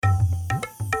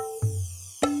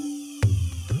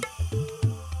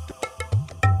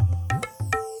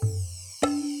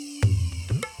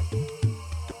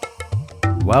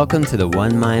Welcome to the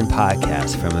One Mind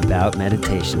podcast from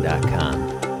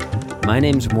aboutmeditation.com. My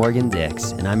name's Morgan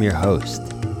Dix, and I'm your host.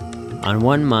 On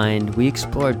One Mind, we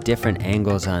explore different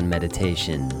angles on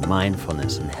meditation,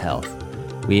 mindfulness, and health.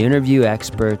 We interview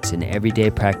experts and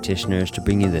everyday practitioners to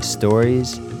bring you the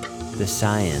stories, the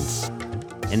science,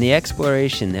 and the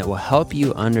exploration that will help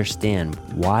you understand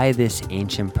why this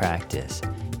ancient practice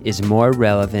is more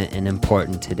relevant and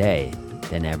important today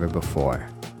than ever before.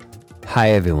 Hi,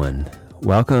 everyone.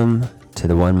 Welcome to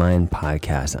the One Mind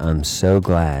podcast. I'm so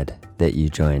glad that you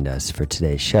joined us for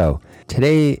today's show.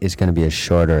 Today is going to be a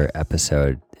shorter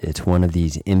episode. It's one of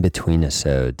these in-between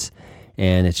episodes,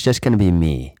 and it's just going to be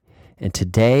me. And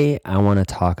today I want to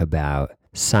talk about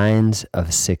signs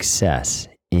of success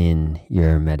in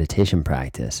your meditation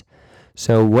practice.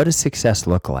 So what does success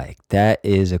look like? That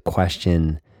is a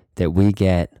question that we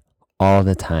get all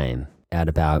the time at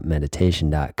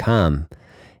aboutmeditation.com.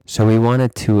 So we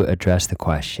wanted to address the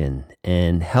question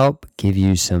and help give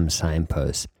you some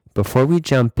signposts. Before we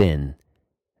jump in,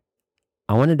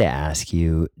 I wanted to ask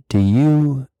you, do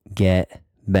you get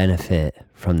benefit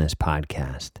from this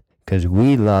podcast? Because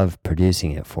we love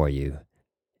producing it for you.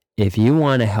 If you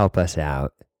want to help us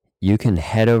out, you can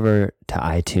head over to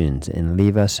iTunes and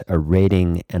leave us a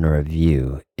rating and a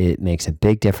review. It makes a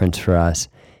big difference for us,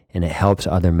 and it helps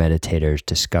other meditators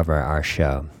discover our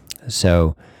show.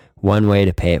 So one way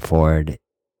to pay it forward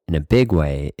in a big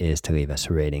way is to leave us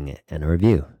a rating and a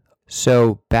review.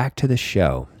 So back to the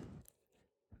show.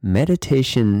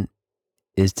 Meditation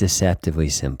is deceptively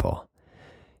simple.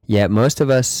 Yet most of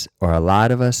us, or a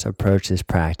lot of us, approach this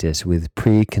practice with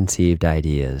preconceived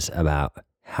ideas about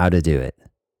how to do it.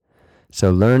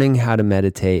 So learning how to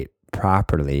meditate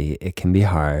properly, it can be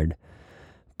hard,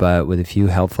 but with a few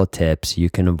helpful tips,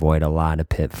 you can avoid a lot of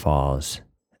pitfalls,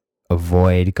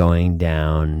 avoid going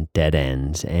down dead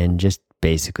ends, and just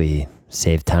basically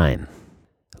save time.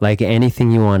 Like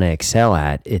anything you want to excel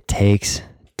at, it takes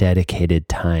dedicated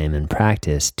time and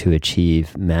practice to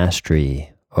achieve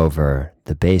mastery over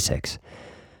the basics.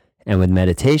 And with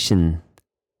meditation,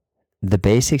 the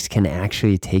basics can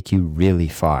actually take you really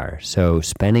far. So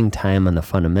spending time on the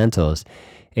fundamentals,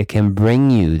 it can bring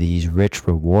you these rich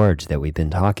rewards that we've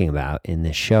been talking about in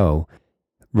this show,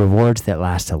 rewards that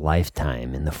last a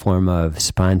lifetime in the form of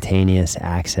spontaneous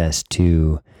access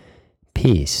to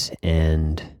peace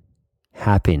and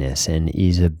happiness and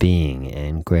ease of being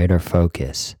and greater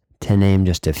focus, to name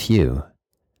just a few.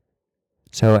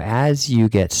 So as you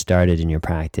get started in your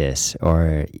practice,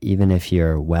 or even if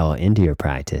you're well into your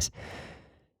practice,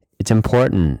 it's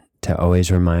important to always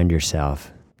remind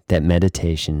yourself that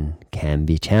meditation can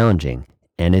be challenging,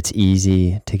 and it's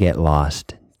easy to get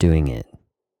lost doing it.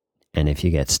 And if you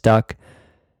get stuck,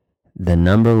 the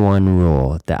number one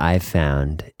rule that I've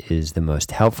found is the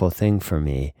most helpful thing for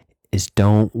me is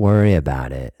don't worry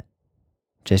about it.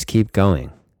 Just keep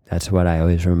going. That's what I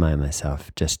always remind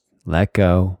myself. Just let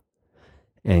go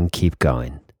and keep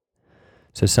going.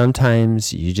 So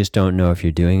sometimes you just don't know if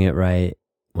you're doing it right.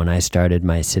 When I started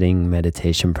my sitting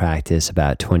meditation practice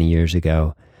about 20 years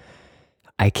ago,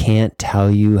 I can't tell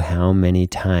you how many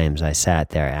times I sat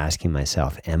there asking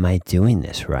myself, am I doing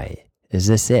this right? Is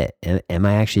this it? Am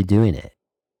I actually doing it?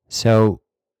 So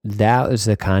that was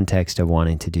the context of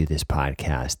wanting to do this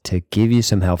podcast, to give you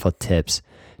some helpful tips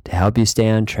to help you stay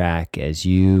on track as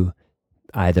you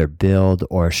either build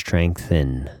or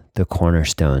strengthen the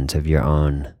cornerstones of your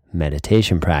own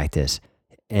meditation practice.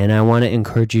 And I want to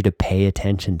encourage you to pay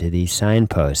attention to these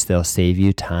signposts. They'll save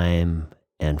you time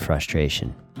and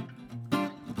frustration.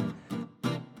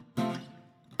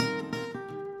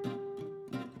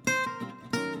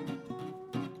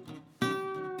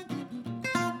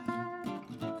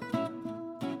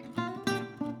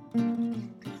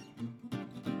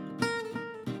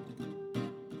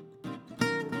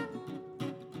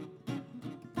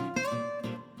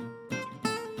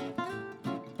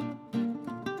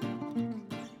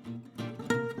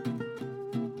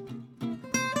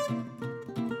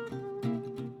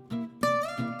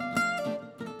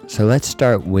 So let's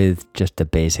start with just a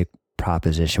basic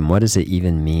proposition. What does it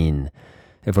even mean?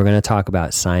 If we're going to talk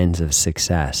about signs of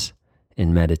success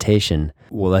in meditation,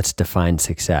 well, let's define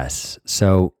success.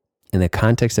 So in the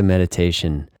context of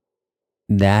meditation,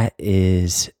 that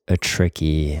is a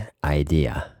tricky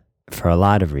idea for a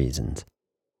lot of reasons.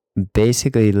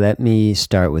 Basically, let me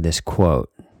start with this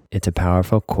quote. It's a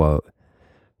powerful quote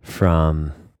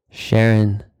from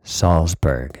Sharon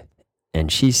Salzberg,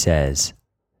 and she says,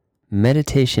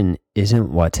 meditation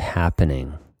isn't what's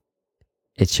happening,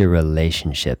 it's your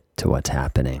relationship to what's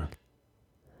happening.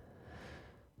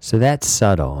 So that's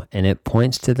subtle, and it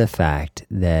points to the fact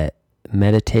that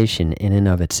meditation in and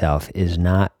of itself is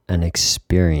not an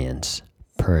experience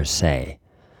per se.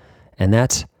 And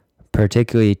that's a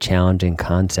particularly challenging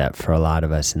concept for a lot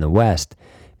of us in the West,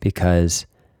 because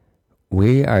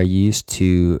we are used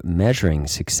to measuring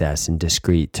success in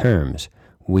discrete terms.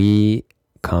 We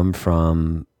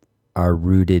are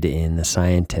rooted in the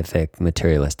scientific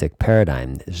materialistic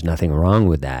paradigm. There's nothing wrong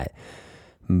with that,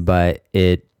 but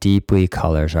it deeply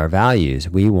colors our values.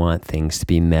 We want things to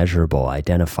be measurable,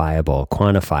 identifiable,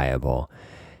 quantifiable,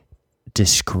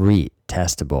 discrete,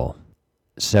 testable.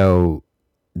 So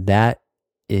that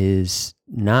is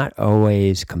not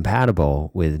always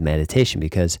compatible with meditation,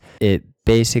 because it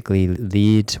basically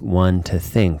leads one to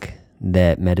think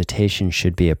that meditation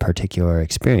should be a particular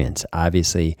experience.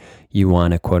 Obviously, you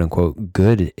want a quote-unquote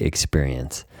good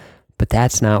experience, but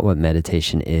that's not what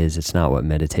meditation is. It's not what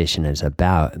meditation is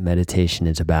about. Meditation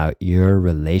is about your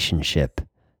relationship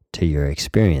to your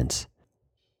experience.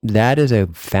 That is a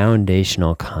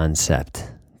foundational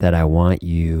concept that I want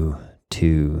you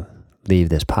to leave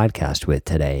this podcast with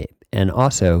today. And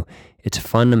also, it's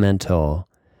fundamental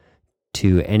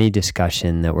to any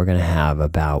discussion that we're going to have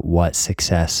about what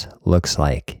success looks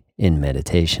like in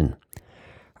meditation.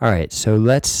 All right, so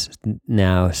let's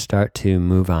now start to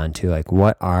move on to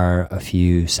what are a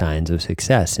few signs of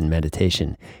success in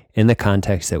meditation in the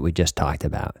context that we just talked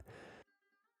about.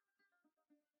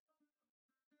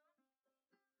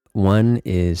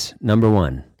 Number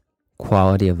one,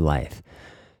 quality of life.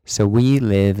 So we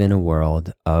live in a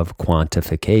world of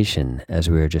quantification, as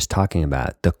we were just talking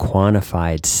about. The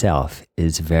quantified self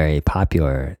is very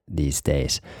popular these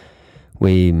days.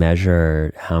 We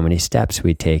measure how many steps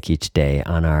we take each day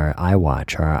on our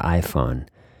iWatch or our iPhone.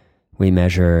 We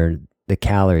measure the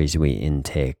calories we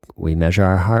intake. We measure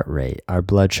our heart rate, our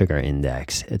blood sugar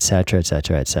index, etc.,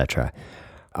 etc., etc.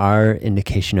 Our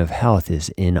indication of health is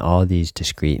in all these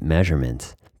discrete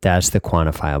measurements. That's the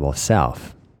quantifiable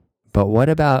self. But what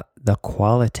about the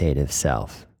qualitative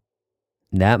self?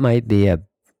 That might be a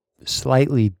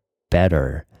slightly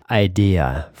better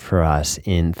idea for us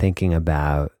in thinking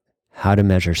about how to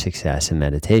measure success in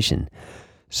meditation.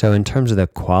 So in terms of the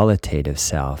qualitative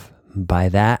self, by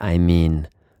that I mean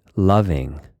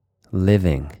loving,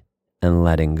 living, and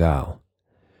letting go.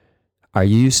 Are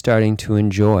you starting to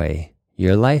enjoy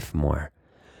your life more?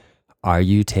 Are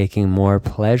you taking more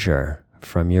pleasure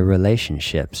from your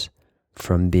relationships?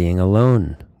 From being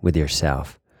alone with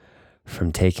yourself,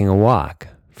 from taking a walk,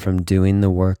 from doing the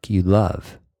work you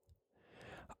love?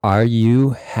 Are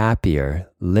you happier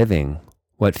living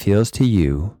what feels to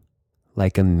you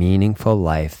like a meaningful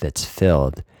life that's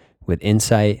filled with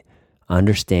insight,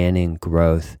 understanding,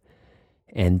 growth,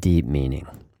 and deep meaning?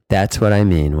 That's what I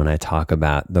mean when I talk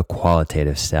about the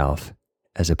qualitative self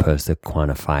as opposed to the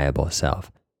quantifiable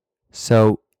self.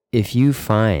 So if you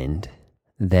find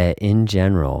that in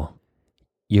general,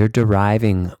 you're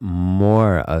deriving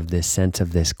more of this sense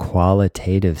of this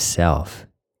qualitative self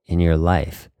in your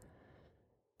life,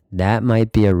 that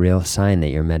might be a real sign that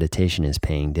your meditation is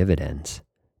paying dividends,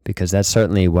 because that's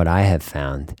certainly what I have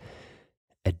found.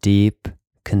 A deep,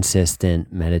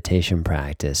 consistent meditation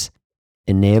practice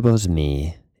enables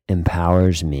me,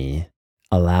 empowers me,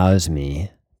 allows me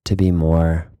to be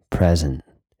more present.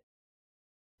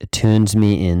 It tunes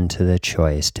me into the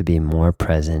choice to be more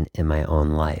present in my own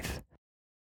life.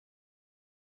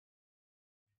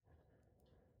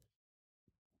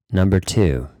 Number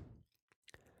two,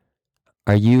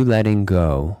 are you letting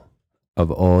go of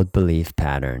old belief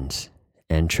patterns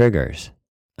and triggers?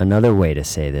 Another way to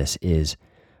say this is,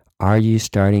 are you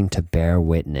starting to bear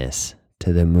witness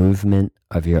to the movement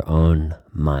of your own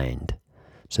mind?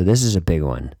 So this is a big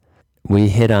one. We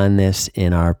hit on this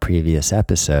in our previous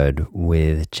episode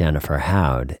with Jennifer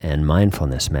Howd and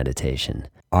mindfulness meditation.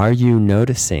 Are you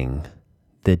noticing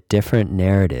the different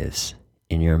narratives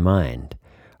in your mind?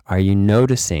 Are you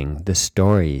noticing the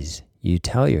stories you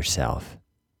tell yourself,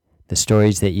 the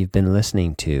stories that you've been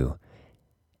listening to,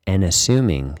 and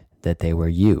assuming that they were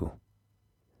you?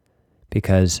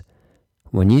 Because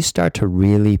when you start to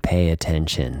really pay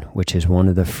attention, which is one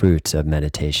of the fruits of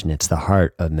meditation, it's the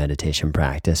heart of meditation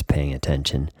practice, paying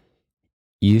attention,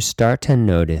 you start to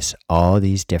notice all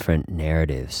these different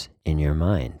narratives in your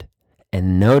mind.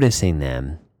 And noticing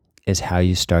them is how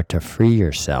you start to free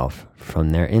yourself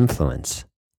from their influence.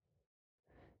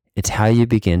 It's how you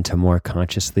begin to more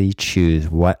consciously choose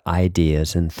what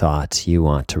ideas and thoughts you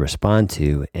want to respond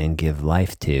to and give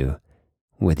life to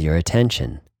with your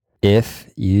attention.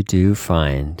 If you do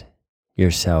find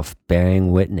yourself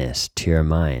bearing witness to your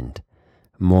mind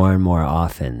more and more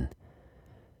often,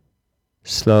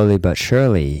 slowly but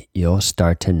surely, you'll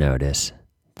start to notice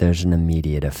there's an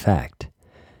immediate effect.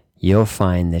 you'll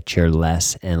find that you're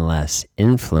less and less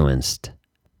influenced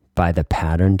by the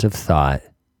patterns of thought,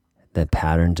 the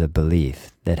patterns of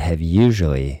belief that have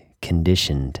usually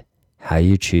conditioned how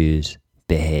you choose,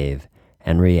 behave,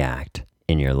 and react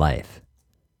in your life.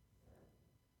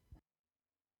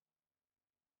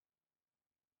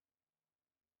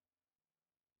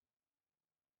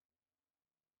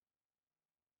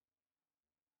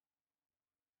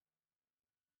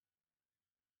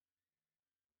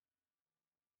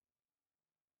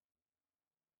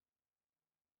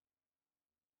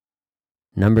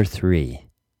 Number 3,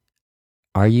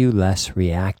 are you less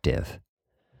reactive?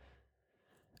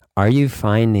 Are you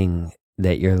finding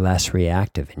that you're less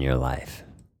reactive in your life?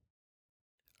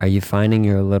 Are you finding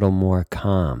you're a little more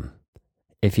calm?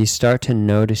 If you start to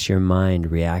notice your mind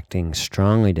reacting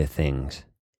strongly to things,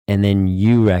 and then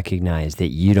you recognize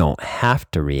that you don't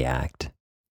have to react,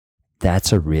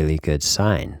 that's a really good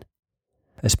sign.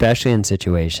 Especially in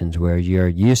situations where you're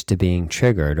used to being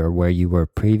triggered or where you were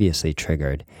previously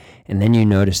triggered, and then you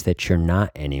notice that you're not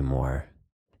anymore.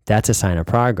 That's a sign of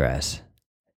progress.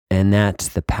 And that's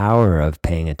the power of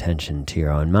paying attention to your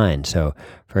own mind. So,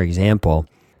 for example,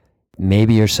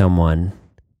 maybe you're someone,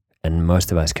 and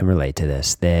most of us can relate to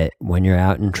this, that when you're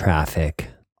out in traffic,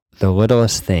 the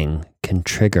littlest thing can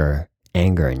trigger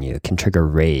anger in you, can trigger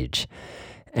rage.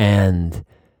 And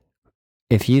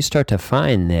if you start to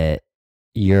find that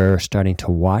you're starting to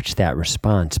watch that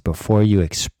response before you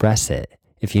express it,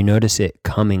 if you notice it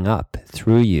coming up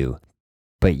through you,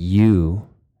 but you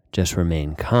just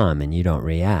remain calm and you don't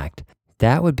react,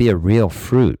 that would be a real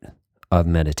fruit of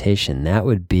meditation. That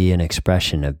would be an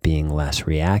expression of being less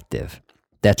reactive.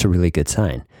 That's a really good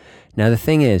sign. Now, the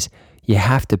thing is, you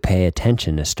have to pay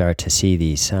attention to start to see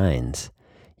these signs.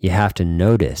 You have to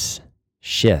notice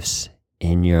shifts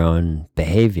in your own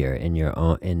behavior,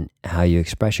 in how you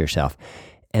express yourself.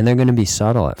 And they're going to be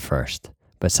subtle at first.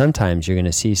 But sometimes you're going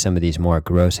to see some of these more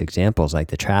gross examples, like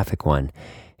the traffic one,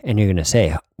 and you're going to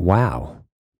say, wow,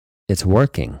 it's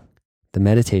working. The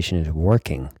meditation is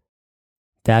working.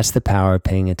 That's the power of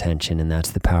paying attention, and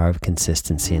that's the power of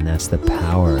consistency, and that's the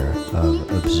power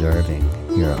of observing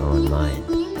your own mind.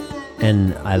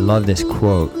 And I love this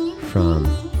quote from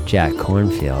Jack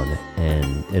Kornfield,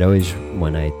 and it always,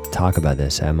 when I talk about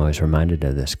this, I'm always reminded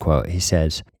of this quote. He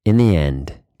says, "In the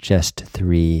end, just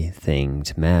 3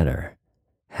 things matter: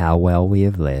 how well we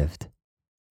have lived,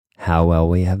 how well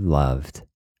we have loved,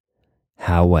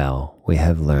 how well we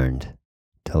have learned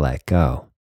to let go."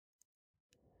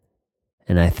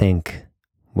 And I think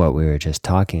what we were just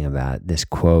talking about, this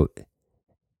quote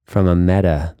from a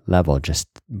meta level, just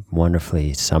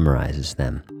wonderfully summarizes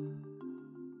them.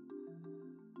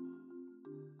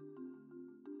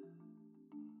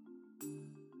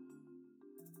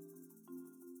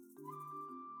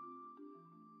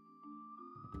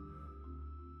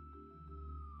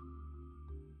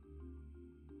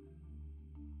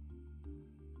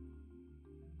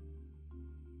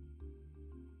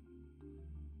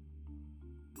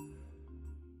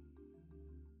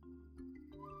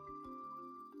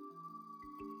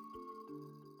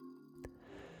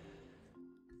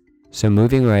 So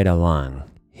moving right along,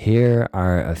 here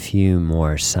are a few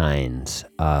more signs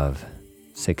of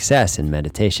success in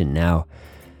meditation. Now,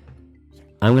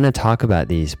 I'm going to talk about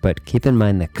these, but keep in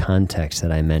mind the context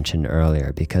that I mentioned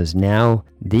earlier, because now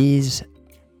these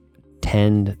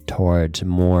tend towards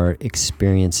more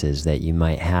experiences that you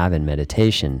might have in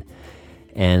meditation.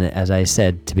 And as I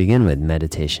said to begin with,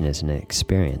 meditation is an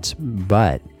experience,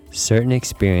 but certain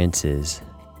experiences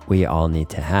we all need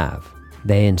to have.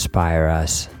 They inspire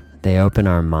us. They open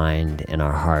our mind and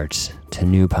our hearts to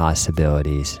new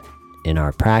possibilities in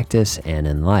our practice and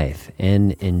in life.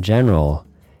 And in general,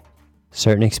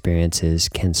 certain experiences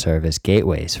can serve as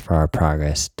gateways for our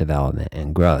progress, development,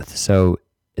 and growth. So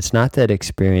it's not that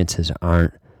experiences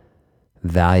aren't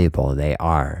valuable, they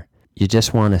are. You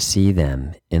just want to see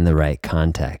them in the right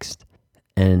context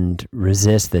and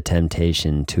resist the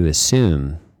temptation to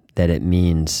assume that it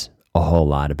means a whole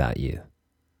lot about you.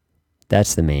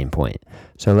 That's the main point.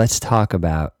 So let's talk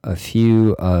about a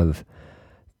few of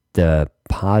the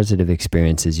positive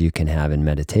experiences you can have in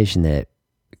meditation that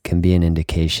can be an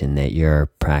indication that your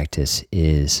practice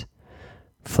is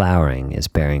flowering, is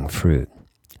bearing fruit.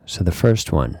 So the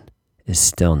first one is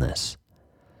stillness.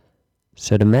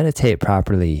 So to meditate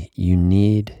properly, you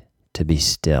need to be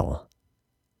still.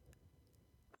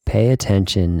 Pay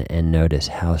attention and notice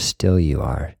how still you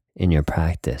are in your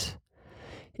practice.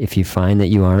 If you find that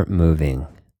you aren't moving,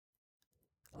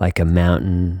 like a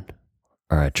mountain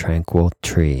or a tranquil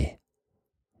tree,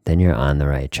 then you're on the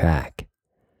right track.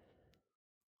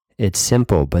 It's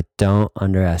simple, but don't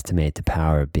underestimate the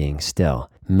power of being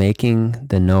still. Making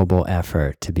the noble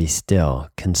effort to be still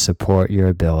can support your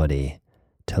ability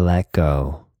to let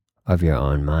go of your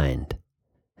own mind.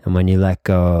 And when you let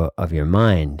go of your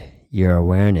mind, your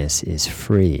awareness is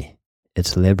free.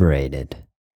 It's liberated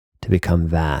to become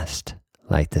vast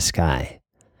like the sky.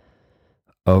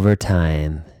 Over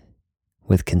time,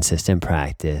 with consistent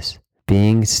practice,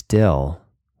 being still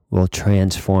will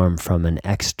transform from an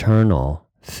external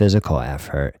physical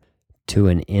effort to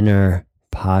an inner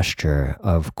posture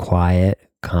of quiet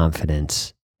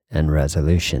confidence and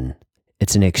resolution.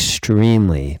 It's an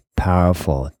extremely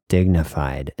powerful,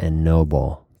 dignified, and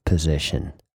noble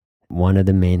position. One of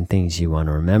the main things you want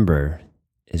to remember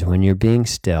is when you're being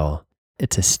still,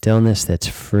 it's a stillness that's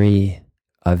free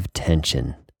of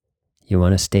tension. You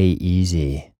want to stay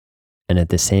easy and at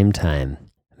the same time,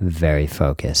 very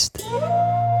focused.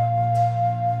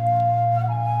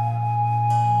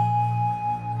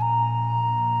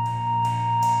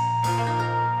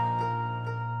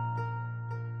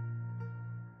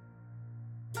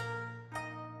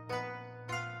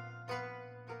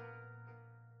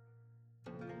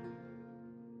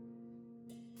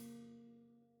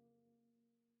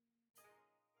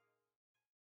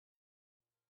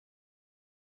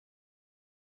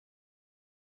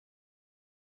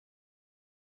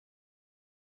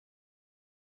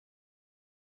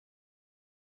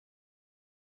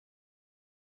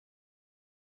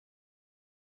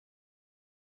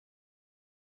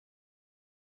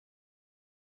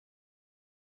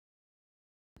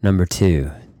 Number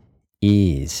 2,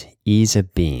 ease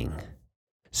of being.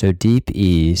 So deep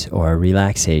ease or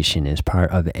relaxation is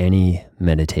part of any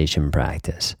meditation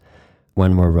practice.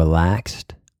 When we're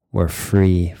relaxed, we're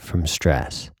free from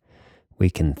stress. We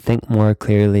can think more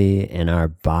clearly and our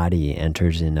body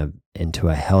enters into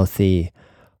a healthy,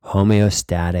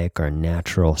 homeostatic or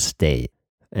natural state.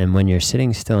 And when you're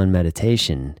sitting still in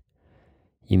meditation,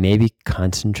 you may be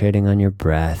concentrating on your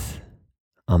breath,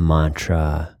 a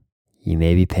mantra. You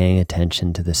may be paying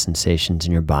attention to the sensations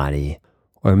in your body,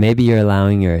 or maybe you're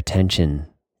allowing your attention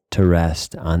to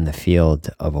rest on the field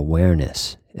of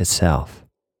awareness itself.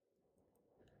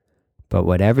 But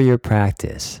whatever your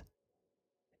practice,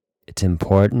 it's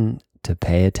important to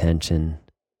pay attention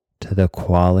to the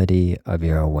quality of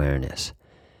your awareness.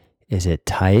 Is it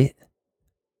tight,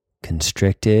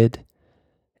 constricted,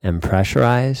 and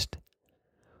pressurized?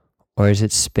 Or is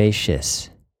it spacious,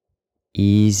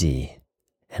 easy,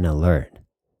 and alert?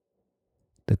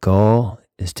 The goal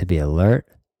is to be alert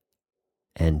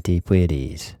and deeply at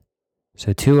ease.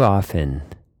 So too often,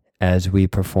 as we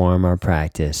perform our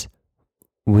practice,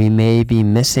 we may be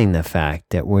missing the fact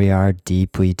that we are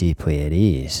deeply, deeply at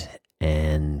ease.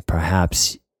 And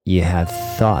perhaps you have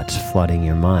thoughts flooding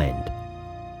your mind.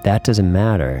 That doesn't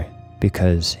matter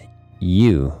because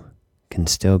you can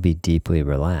still be deeply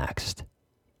relaxed,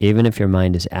 even if your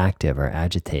mind is active or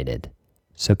agitated.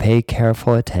 So pay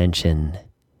careful attention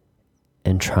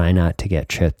and try not to get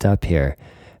tripped up here.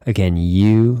 Again,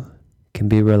 you can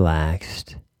be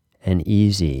relaxed and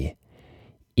easy,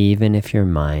 even if your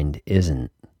mind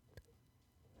isn't.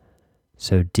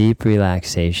 So deep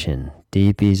relaxation,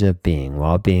 deep ease of being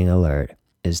while being alert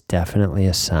is definitely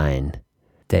a sign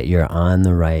that you're on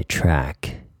the right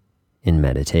track in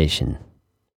meditation.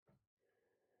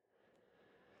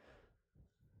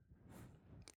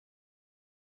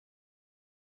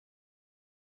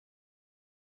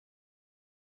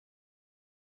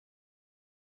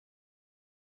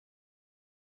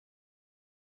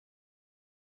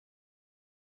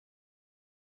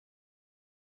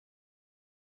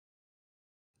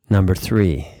 Number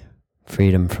 3,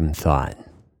 freedom from thought.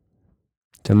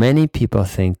 So many people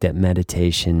think that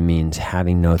meditation means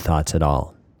having no thoughts at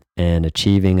all and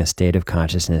achieving a state of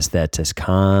consciousness that's as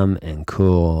calm and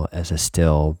cool as a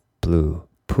still blue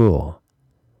pool.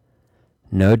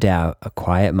 No doubt, a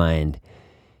quiet mind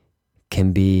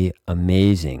can be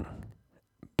amazing,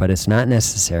 but it's not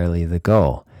necessarily the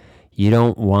goal. You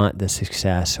don't want the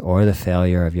success or the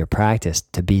failure of your practice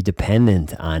to be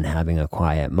dependent on having a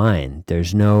quiet mind.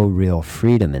 There's no real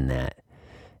freedom in that.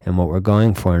 And what we're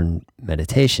going for in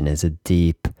meditation is a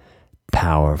deep,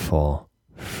 powerful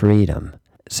freedom.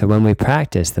 So when we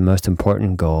practice, the most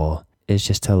important goal is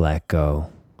just to let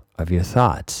go of your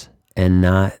thoughts and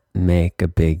not make a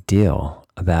big deal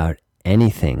about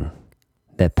anything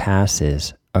that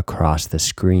passes across the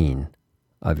screen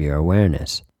of your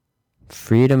awareness.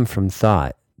 Freedom from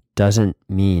thought doesn't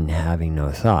mean having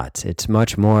no thoughts. It's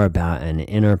much more about an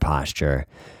inner posture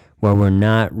where we're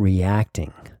not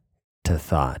reacting to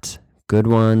thoughts, good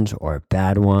ones or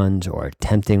bad ones or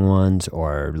tempting ones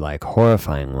or like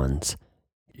horrifying ones.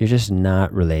 you're just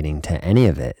not relating to any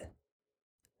of it.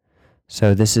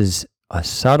 So this is a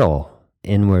subtle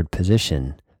inward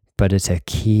position, but it's a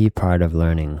key part of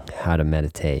learning how to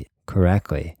meditate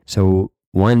correctly. So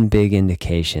one big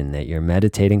indication that you're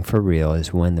meditating for real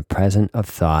is when the present of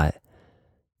thought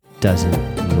doesn't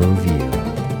move you.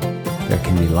 There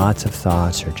can be lots of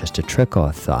thoughts or just a trickle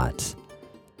of thoughts,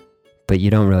 but you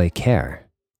don't really care.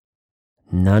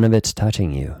 None of it's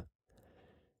touching you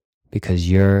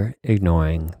because you're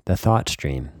ignoring the thought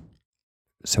stream.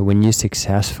 So when you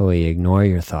successfully ignore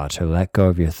your thoughts or let go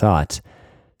of your thoughts,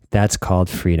 that's called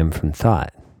freedom from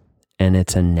thought. And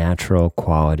it's a natural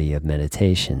quality of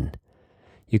meditation.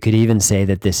 You could even say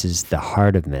that this is the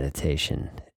heart of meditation.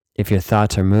 If your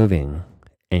thoughts are moving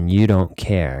and you don't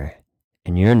care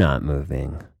and you're not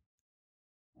moving,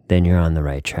 then you're on the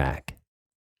right track.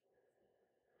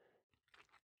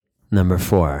 Number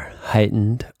 4,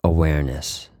 heightened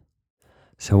awareness.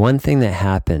 So one thing that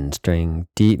happens during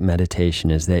deep meditation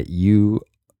is that you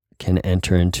can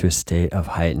enter into a state of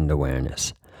heightened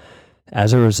awareness.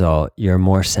 As a result, you're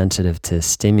more sensitive to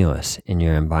stimulus in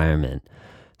your environment,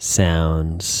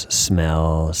 sounds,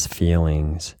 smells,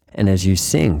 feelings. And as you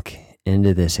sink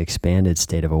into this expanded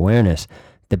state of awareness,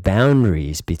 the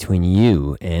boundaries between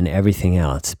you and everything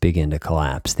else begin to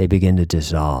collapse. They begin to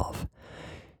dissolve.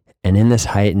 And in this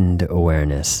heightened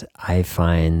awareness, I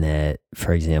find that,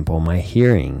 for example, my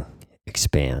hearing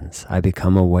expands. I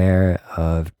become aware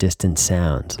of distant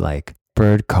sounds like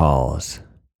bird calls,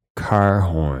 car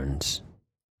horns,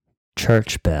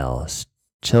 church bells,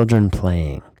 children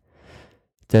playing.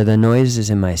 They're the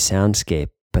noises in my soundscape,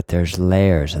 but there's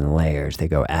layers and layers. They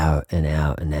go out and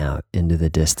out and out into the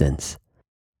distance.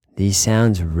 These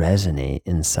sounds resonate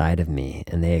inside of me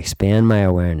and they expand my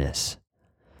awareness.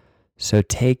 So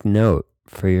take note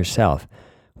for yourself.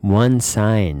 One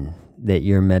sign that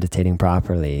you're meditating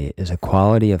properly is a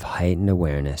quality of heightened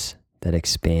awareness that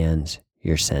expands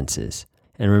your senses.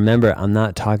 And remember, I'm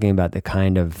not talking about the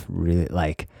kind of really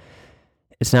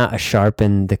it's not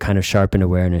the kind of sharpened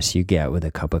awareness you get with a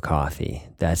cup of coffee.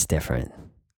 That's different.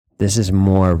 This is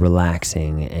more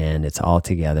relaxing and it's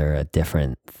altogether a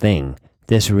different thing.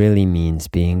 This really means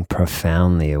being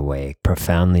profoundly awake,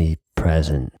 profoundly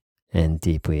present, and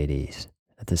deeply at ease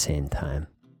at the same time.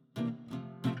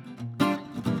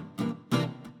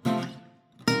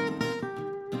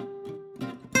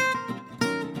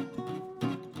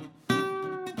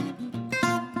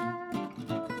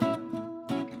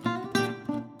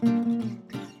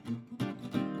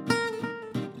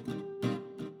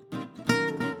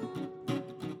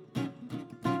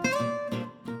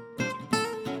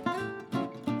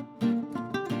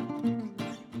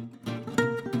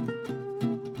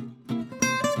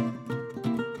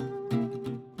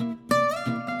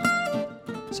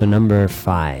 So number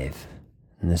 5,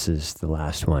 and this is the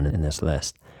last one in this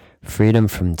list, freedom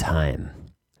from time.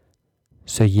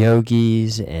 So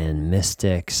yogis and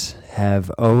mystics have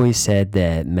always said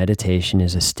that meditation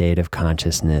is a state of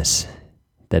consciousness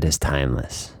that is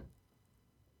timeless.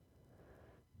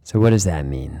 So what does that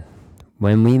mean?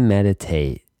 When we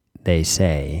meditate, they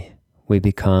say, we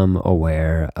become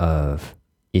aware of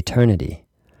eternity,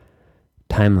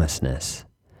 timelessness,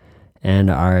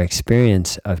 and our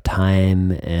experience of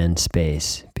time and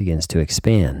space begins to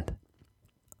expand.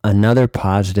 Another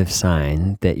positive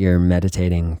sign that you're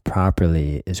meditating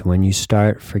properly is when you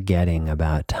start forgetting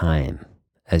about time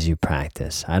as you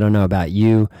practice. I don't know about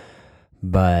you,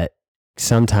 but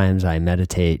sometimes I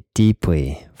meditate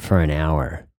deeply for an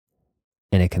hour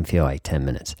and it can feel like 10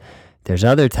 minutes. There's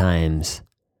other times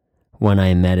when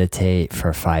I meditate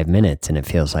for 5 minutes and it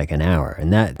feels like an hour.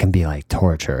 And that can be like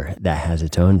torture. That has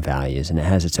its own values and it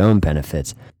has its own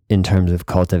benefits in terms of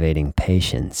cultivating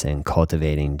patience and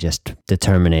cultivating just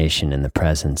determination in the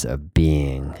presence of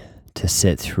being to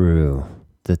sit through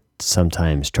the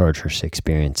sometimes torturous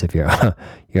experience of your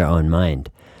own mind.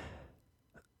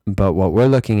 But what we're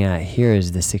looking at here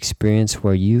is this experience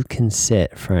where you can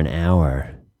sit for an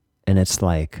hour and it's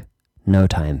like no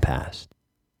time passed.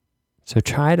 So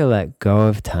try to let go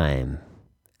of time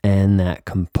and that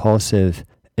compulsive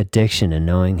addiction and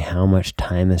knowing how much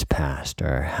time has passed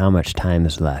or how much time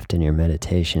is left in your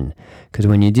meditation. Because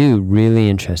when you do, really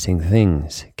interesting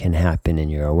things can happen in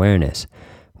your awareness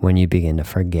when you begin to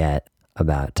forget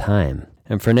about time.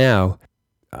 And for now,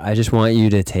 I just want you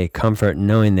to take comfort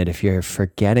knowing that if you're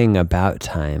forgetting about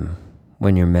time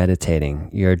when you're meditating,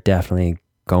 you're definitely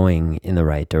going in the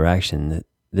right direction.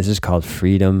 This is called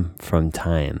freedom from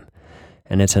time.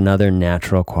 And it's another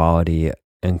natural quality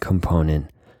and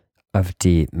component of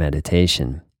deep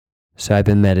meditation. So I've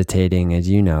been meditating, as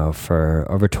you know, for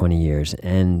over 20 years,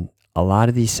 and a lot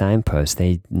of these signposts,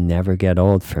 they never get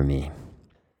old for me.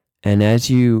 And as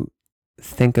you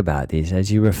think about these,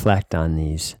 as you reflect on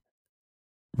these,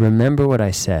 remember what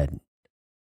I said.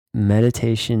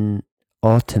 Meditation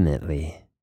ultimately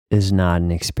is not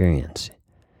an experience.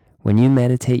 When you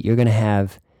meditate, you're going to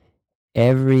have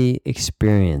every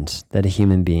experience that a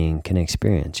human being can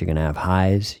experience. You're going to have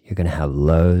highs, you're going to have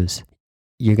lows,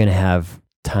 you're going to have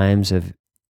times of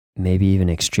maybe even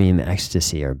extreme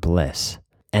ecstasy or bliss.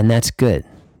 And that's good.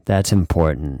 That's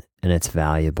important and it's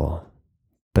valuable.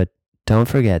 But don't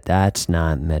forget, that's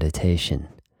not meditation.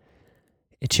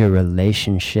 It's your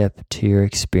relationship to your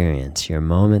experience, your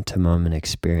moment-to-moment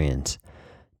experience.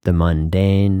 The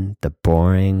mundane, the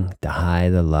boring, the high,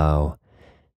 the low.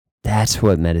 That's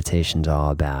what meditation's all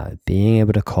about. Being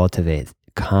able to cultivate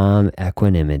calm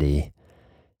equanimity,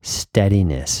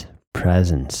 steadiness,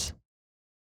 presence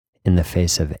in the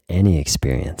face of any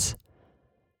experience.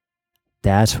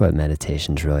 That's what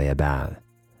meditation's really about.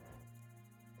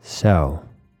 So,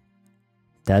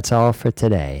 that's all for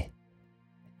today.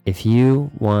 If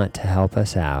you want to help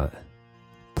us out,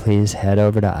 please head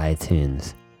over to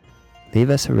iTunes. Leave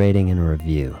us a rating and a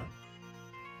review.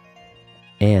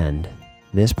 And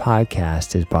this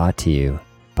podcast is brought to you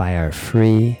by our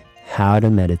free How to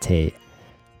Meditate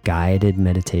guided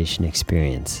meditation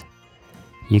experience.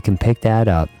 You can pick that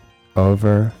up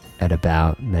over at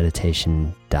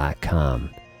aboutmeditation.com.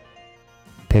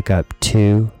 Pick up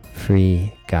 2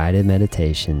 free guided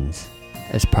meditations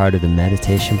as part of the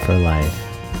Meditation for Life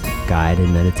guided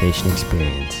meditation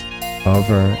experience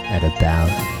over at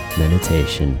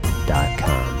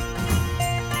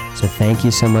aboutmeditation.com. So thank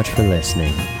you so much for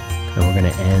listening, and we're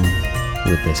going to end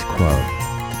with this quote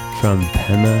from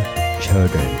Pema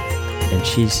Chodron, and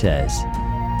she says,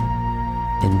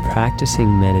 "In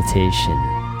practicing meditation,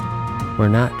 we're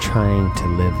not trying to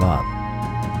live up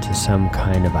to some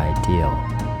kind of ideal.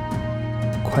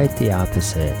 Quite the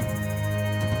opposite.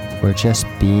 We're just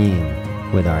being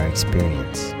with our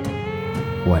experience,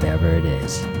 whatever it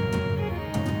is."